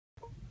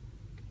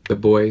The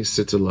boy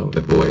sits alone.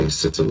 The boy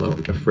sits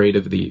alone. Afraid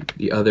of the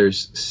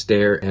others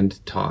stare and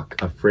talk.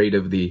 Afraid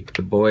of the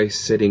boy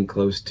sitting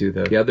close to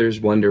the others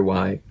wonder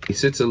why. He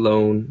sits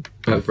alone.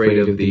 Afraid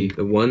of the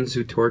ones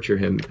who torture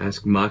him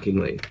ask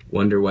mockingly.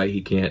 Wonder why he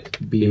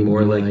can't be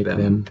more like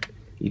them.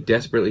 He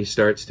desperately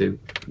starts to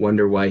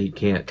wonder why he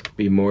can't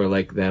be more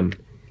like them.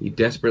 He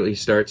desperately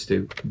starts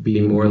to be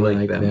more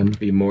like them.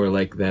 Be more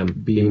like them.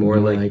 Be more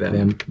like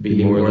them.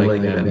 Be more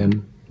like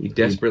them.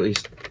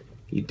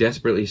 He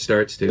desperately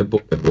starts to. The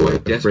boy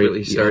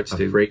desperately starts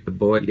to. The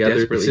boy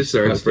desperately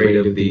starts afraid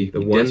of the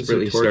ones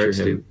who torture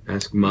him.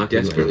 Ask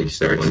mockingly. Desperately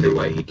starts to wonder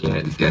why he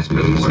can't. He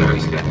desperately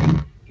starts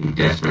to. He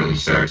desperately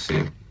starts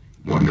to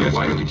wonder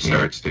why he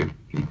starts to.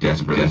 He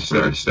desperately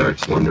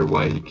starts wonder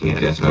why he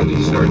can't.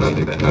 Desperately starts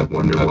to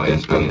wonder why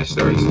he can't.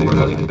 Starts to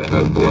wonder like that.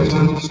 The boy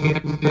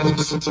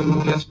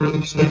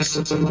desperately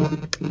starts.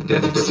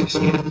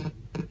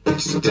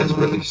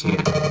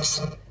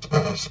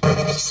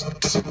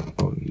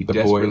 He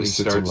desperately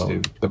starts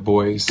to. The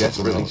boy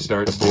desperately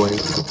starts. The boy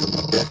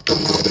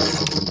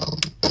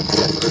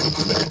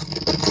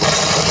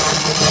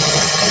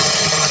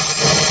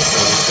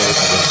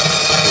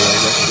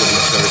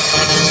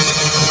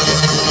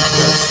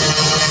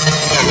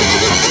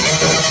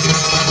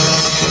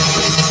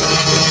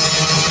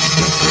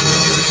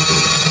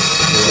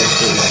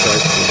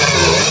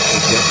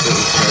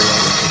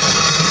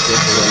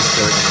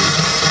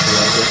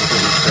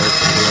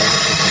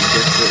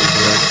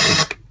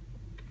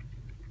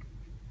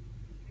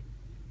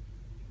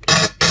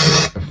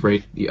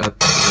afraid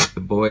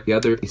the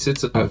other he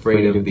sits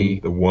afraid of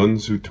the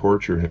ones who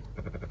torture him.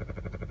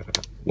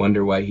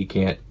 Wonder why he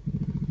can't.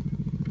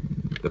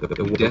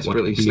 The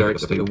desperately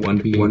starts to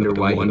wonder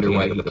why he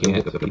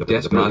can't. He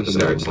desperately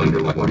starts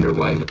wonder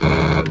why he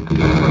can't.